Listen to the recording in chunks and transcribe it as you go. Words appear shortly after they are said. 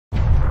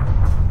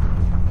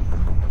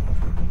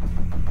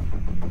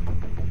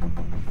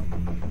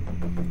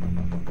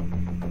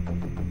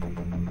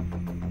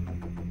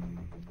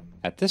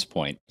At this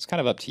point, it's kind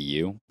of up to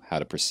you how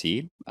to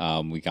proceed.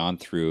 We've gone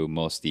through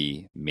most of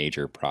the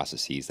major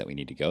processes that we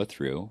need to go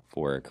through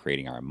for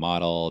creating our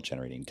model,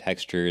 generating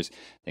textures,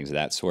 things of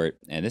that sort.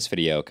 And this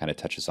video kind of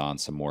touches on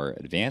some more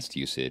advanced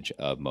usage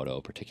of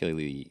MODO,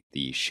 particularly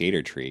the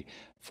shader tree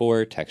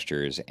for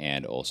textures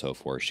and also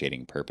for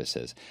shading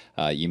purposes.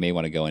 You may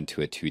want to go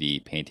into a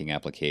 2D painting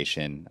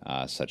application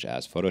such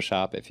as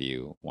Photoshop if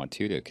you want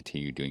to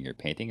continue doing your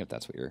painting, if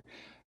that's what you're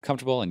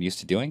comfortable and used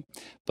to doing.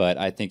 But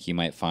I think you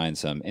might find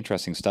some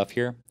interesting stuff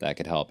here that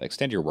could help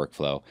extend your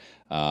workflow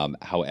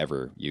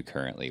however you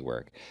currently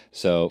work.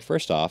 So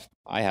first off,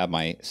 I have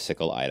my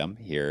sickle item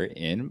here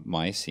in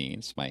my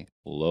scenes, my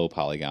low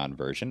polygon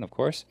version, of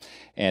course.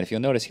 And if you'll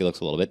notice, he looks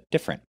a little bit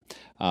different.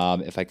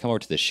 If I come over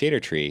to the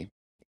shader tree,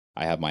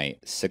 I have my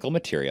sickle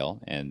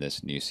material and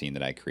this new scene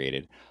that I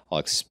created. I'll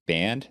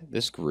expand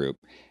this group.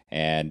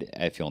 And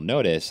if you'll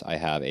notice, I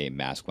have a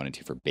mask 1 and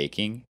 2 for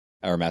baking,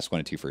 or mask 1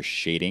 and 2 for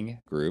shading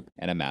group,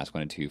 and a mask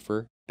 1 and 2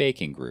 for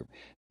baking group.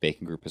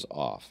 Baking group is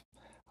off.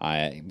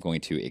 I'm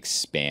going to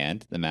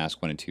expand the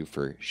mask 1 and 2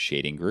 for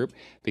shading group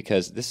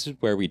because this is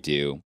where we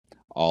do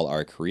all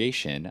our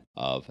creation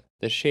of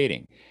the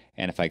shading.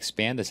 And if I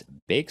expand this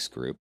bakes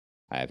group,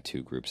 I have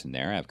two groups in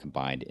there. I have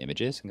combined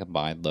images and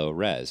combined low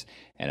res.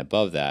 And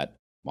above that,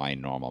 my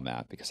normal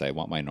map, because I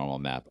want my normal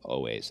map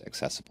always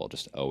accessible,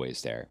 just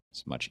always there.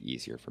 It's much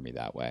easier for me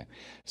that way.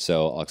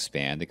 So I'll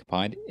expand the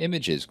combined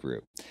images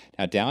group.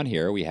 Now down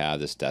here, we have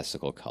this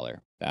decimal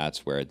color.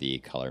 That's where the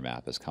color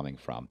map is coming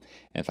from.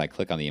 And if I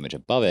click on the image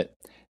above it,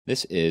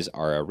 this is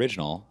our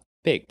original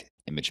baked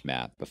image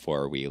map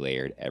before we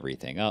layered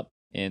everything up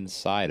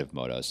inside of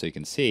MODO. So you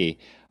can see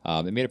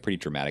it made a pretty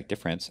dramatic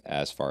difference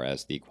as far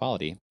as the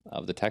quality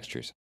of the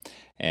textures.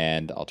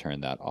 And I'll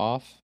turn that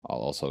off. I'll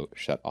also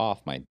shut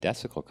off my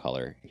decimal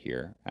color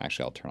here.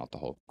 Actually, I'll turn off the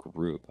whole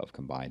group of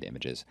combined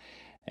images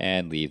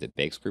and leave the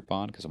bakes group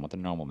on because I want the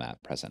normal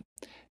map present.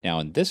 Now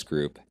in this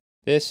group,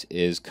 this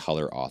is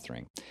color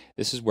authoring.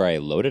 This is where I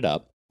loaded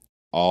up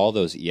all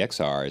those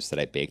EXRs that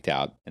I baked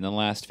out in the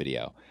last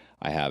video.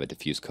 I have a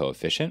diffuse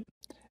coefficient,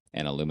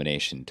 an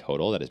illumination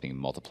total that is being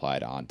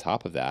multiplied on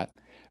top of that,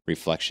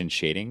 reflection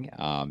shading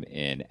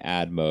in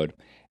add mode,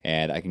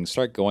 and I can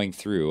start going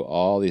through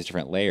all these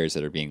different layers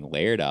that are being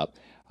layered up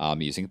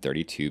using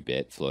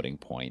 32-bit floating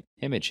point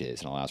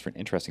images, and allows for an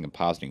interesting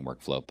compositing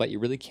workflow. But you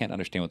really can't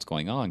understand what's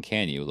going on,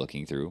 can you,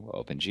 looking through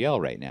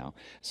OpenGL right now?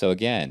 So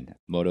again,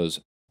 MODO's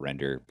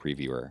render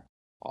previewer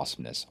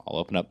awesomeness. I'll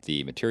open up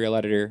the material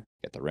editor,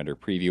 get the render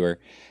previewer,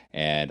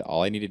 and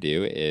all I need to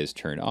do is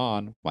turn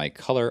on my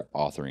color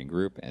authoring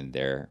group, and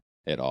there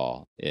it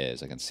all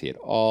is. I can see it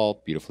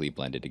all beautifully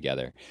blended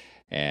together.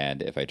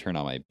 And if I turn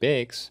on my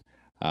bakes,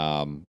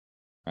 actually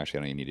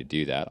I don't even need to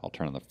do that. I'll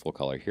turn on the full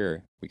color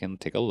here. We can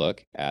take a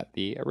look at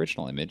the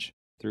original image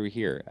through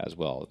here as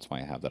well. That's why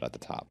I have that at the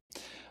top.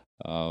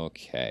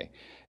 Okay,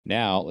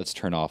 now let's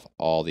turn off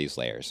all these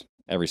layers.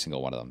 Every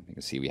single one of them. You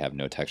can see we have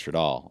no texture at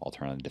all. I'll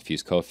turn on the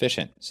diffuse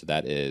coefficient. So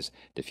that is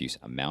diffuse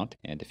amount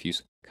and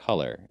diffuse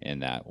color in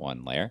that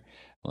one layer.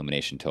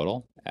 Illumination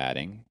total,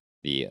 adding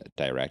the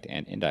direct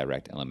and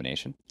indirect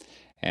illumination.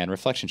 And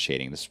reflection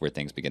shading, this is where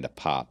things begin to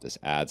pop. This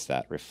adds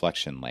that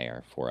reflection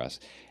layer for us.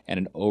 And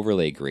an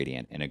overlay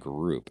gradient in a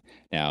group.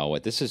 Now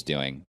what this is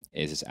doing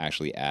is it's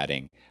actually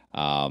adding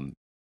a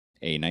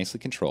nicely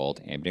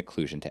controlled ambient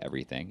occlusion to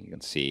everything. You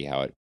can see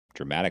how it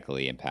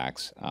dramatically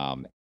impacts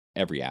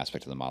every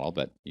aspect of the model,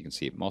 but you can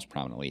see it most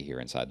prominently here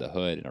inside the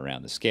hood and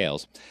around the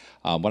scales.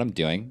 What I'm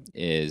doing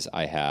is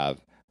I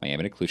have my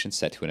ambient occlusion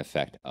set to an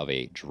effect of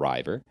a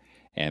driver,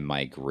 and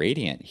my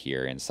gradient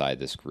here inside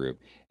this group,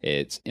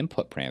 its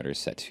input parameters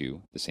set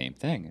to the same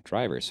thing, a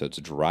driver. So it's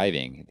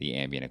driving the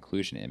ambient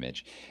occlusion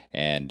image.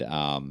 And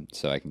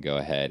so I can go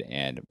ahead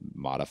and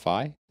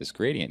modify this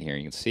gradient here.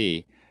 You can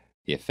see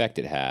the effect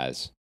it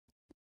has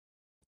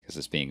because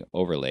it's being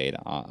overlaid,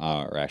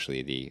 or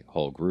actually the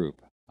whole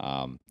group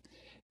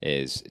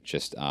is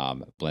just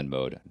blend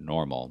mode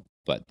normal,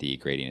 but the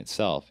gradient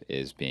itself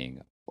is being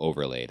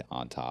overlaid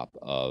on top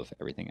of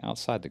everything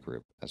outside the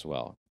group as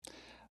well.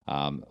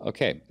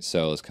 Okay,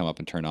 so let's come up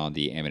and turn on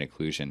the ambient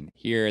occlusion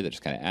here. That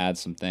just kind of adds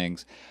some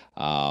things.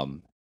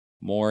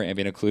 More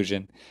ambient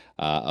occlusion,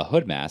 a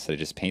hood mask that I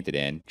just painted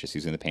in, just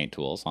using the paint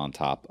tools on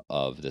top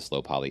of this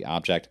low poly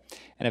object,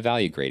 and a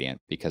value gradient,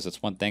 because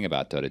it's one thing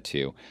about Dota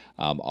 2.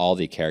 All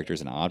the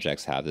characters and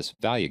objects have this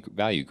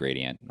value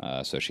gradient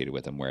associated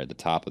with them, where the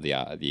top of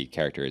the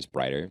character is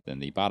brighter than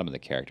the bottom of the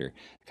character,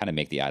 to kind of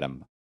make the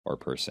item or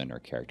person or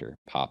character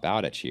pop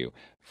out at you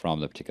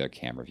from the particular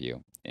camera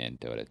view in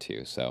Dota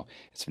 2. So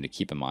it's something to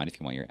keep in mind if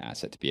you want your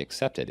asset to be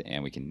accepted.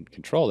 And we can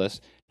control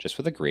this just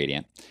with a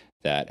gradient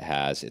that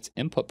has its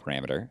input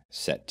parameter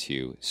set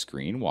to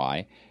screen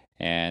Y.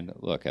 And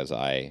look, as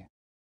I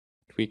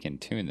tweak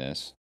and tune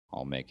this,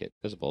 I'll make it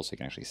visible so you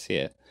can actually see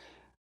it.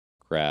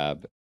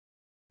 Grab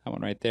that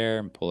one right there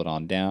and pull it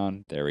on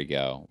down. There we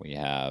go. We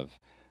have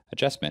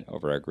adjustment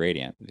over our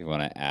gradient. If you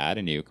want to add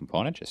a new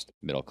component, just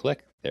middle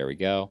click. There we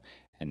go.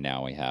 And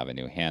now we have a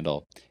new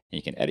handle. And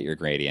you can edit your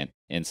gradient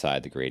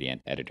inside the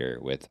gradient editor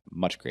with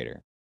much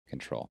greater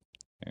control.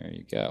 There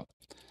you go.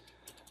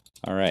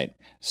 All right.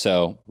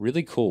 So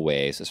really cool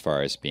ways as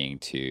far as being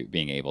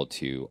able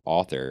to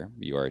author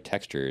your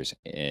textures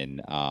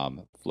in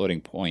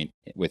floating point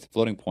with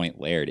floating point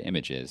layered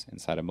images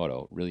inside of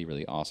MODO. Really,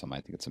 really awesome.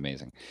 I think it's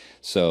amazing.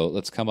 So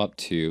let's come up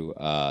to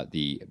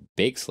the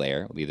bakes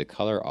layer, leave the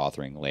color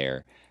authoring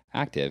layer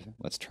active.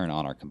 Let's turn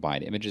on our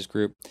combined images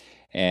group.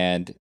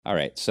 And all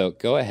right, so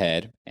go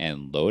ahead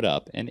and load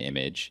up an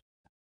image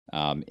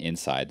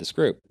inside this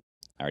group.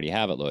 I already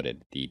have it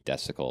loaded, the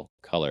decical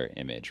color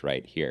image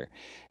right here.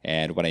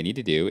 And what I need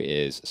to do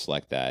is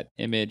select that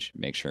image,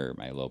 make sure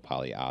my low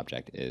poly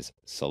object is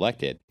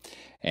selected.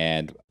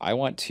 And I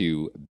want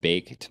to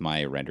bake to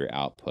my render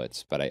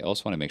outputs, but I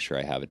also want to make sure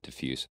I have a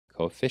diffuse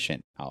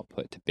coefficient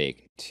output to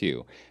bake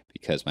to,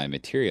 because my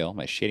material,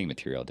 my shading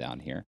material down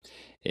here,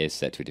 is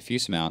set to a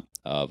diffuse amount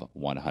of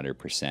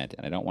 100%,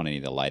 and I don't want any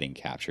of the lighting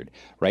captured.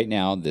 Right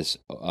now, this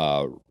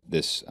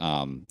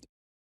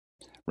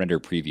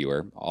render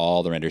previewer,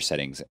 all the render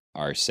settings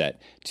are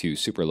set to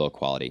super low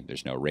quality.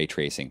 There's no ray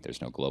tracing,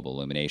 there's no global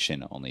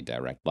illumination, only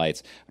direct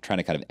lights. I'm trying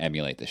to kind of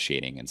emulate the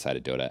shading inside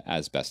of Dota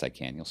as best I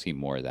can. You'll see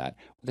more of that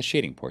with the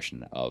shading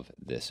portion of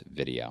this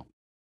video.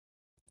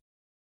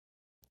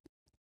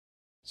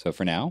 So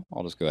for now,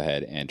 I'll just go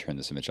ahead and turn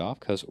this image off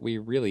because we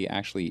really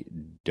actually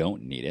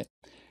don't need it.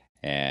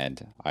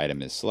 And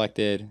item is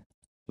selected,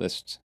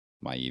 list,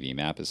 my UV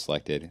map is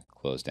selected,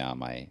 close down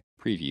my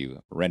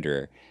preview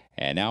renderer,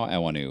 and now I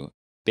want to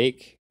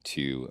bake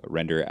to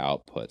render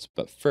outputs.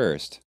 But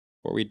first,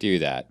 before we do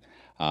that,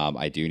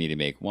 I do need to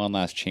make one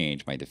last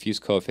change. My diffuse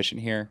coefficient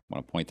here, I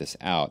want to point this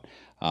out.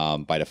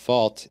 By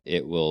default,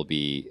 it will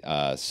be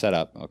set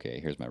up,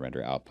 okay, here's my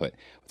render output,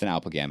 with an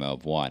output gamma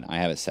of 1. I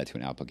have it set to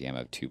an output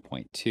gamma of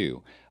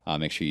 2.2.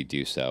 Make sure you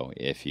do so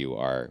if you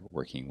are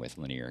working with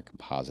linear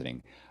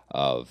compositing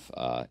of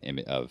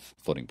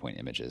floating point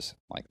images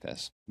like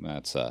this.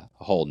 That's a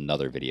whole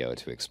nother video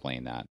to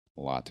explain that.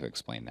 A lot to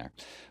explain there,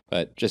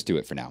 but just do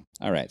it for now.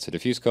 All right, so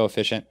diffuse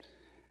coefficient,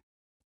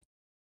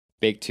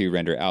 bake to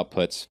render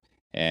outputs,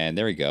 and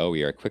there we go.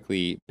 We are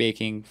quickly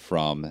baking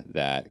from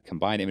that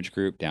combined image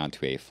group down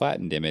to a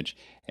flattened image,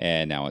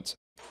 and now it's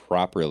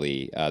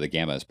properly, the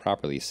gamma is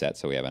properly set,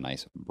 so we have a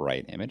nice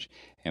bright image,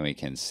 and we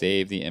can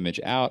save the image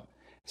out,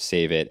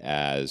 save it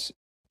as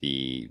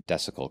the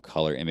decical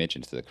color image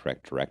into the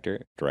correct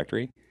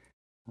directory.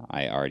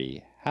 I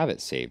already have it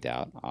saved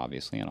out,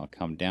 obviously, and I'll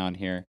come down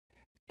here,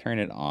 turn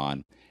it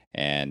on,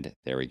 and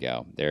there we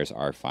go. There's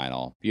our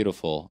final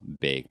beautiful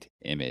baked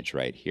image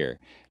right here.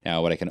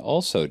 Now, what I can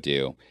also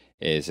do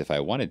is if I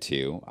wanted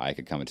to, I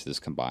could come into this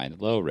combined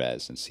low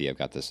res and see I've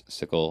got this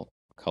sickle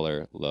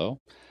color low.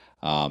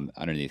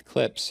 Underneath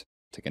clips,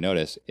 take a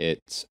notice,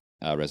 its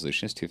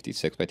resolution is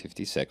 256 by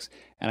 256,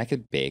 and I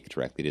could bake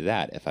directly to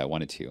that if I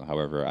wanted to.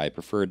 However, I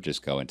prefer to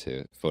just go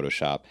into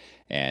Photoshop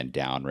and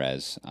down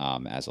res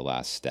as a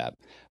last step.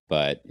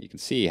 But you can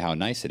see how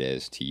nice it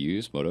is to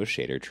use MODO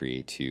Shader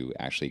Tree to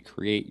actually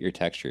create your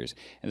textures.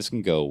 And this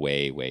can go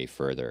way, way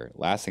further.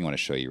 Last thing I want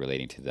to show you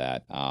relating to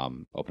that,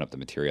 open up the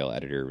material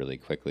editor really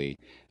quickly,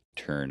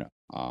 turn,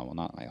 well,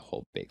 not my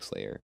whole bakes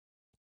layer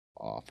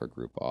off or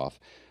group off,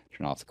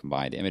 turn off the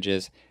combined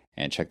images,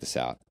 and check this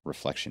out,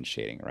 reflection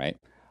shading, right?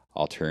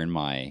 I'll turn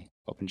my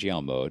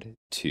OpenGL mode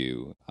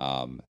to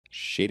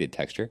shaded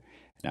texture.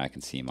 Now I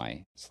can see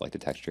my selected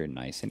texture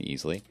nice and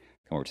easily.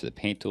 Come over to the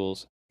paint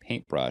tools,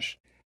 paintbrush,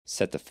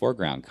 set the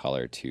foreground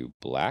color to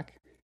black.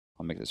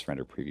 I'll make this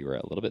render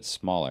previewer a little bit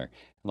smaller. And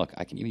look,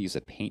 I can even use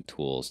the paint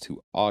tools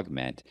to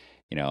augment,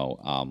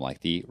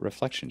 like the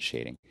reflection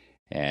shading.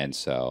 And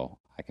so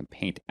I can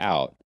paint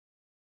out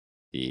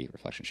the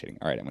reflection shading.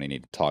 All right, I'm going to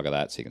need to toggle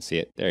that so you can see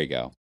it. There you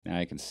go. Now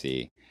you can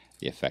see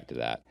the effect of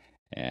that.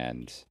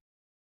 And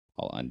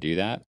I'll undo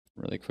that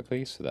really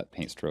quickly so that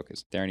paint stroke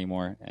isn't there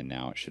anymore. And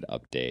now it should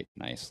update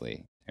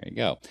nicely. There you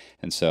go.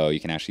 And so you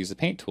can actually use the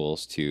paint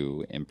tools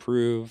to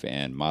improve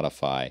and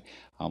modify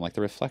like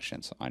the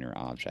reflections on your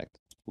object.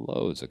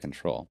 Loads of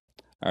control.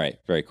 All right,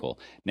 very cool.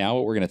 Now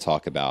what we're going to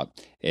talk about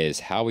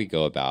is how we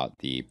go about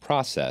the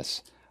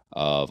process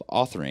of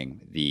authoring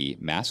the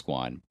mask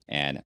 1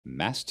 and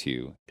mask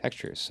 2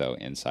 textures. So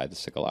inside the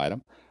sickle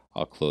item,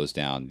 I'll close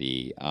down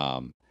the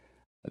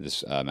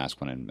this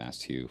mask 1 and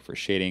mask 2 for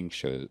shading,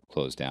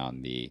 close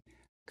down the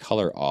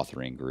color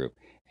authoring group,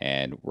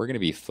 and we're going to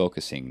be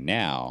focusing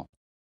now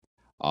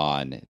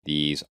on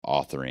these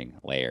authoring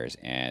layers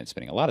and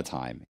spending a lot of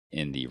time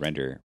in the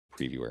render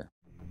previewer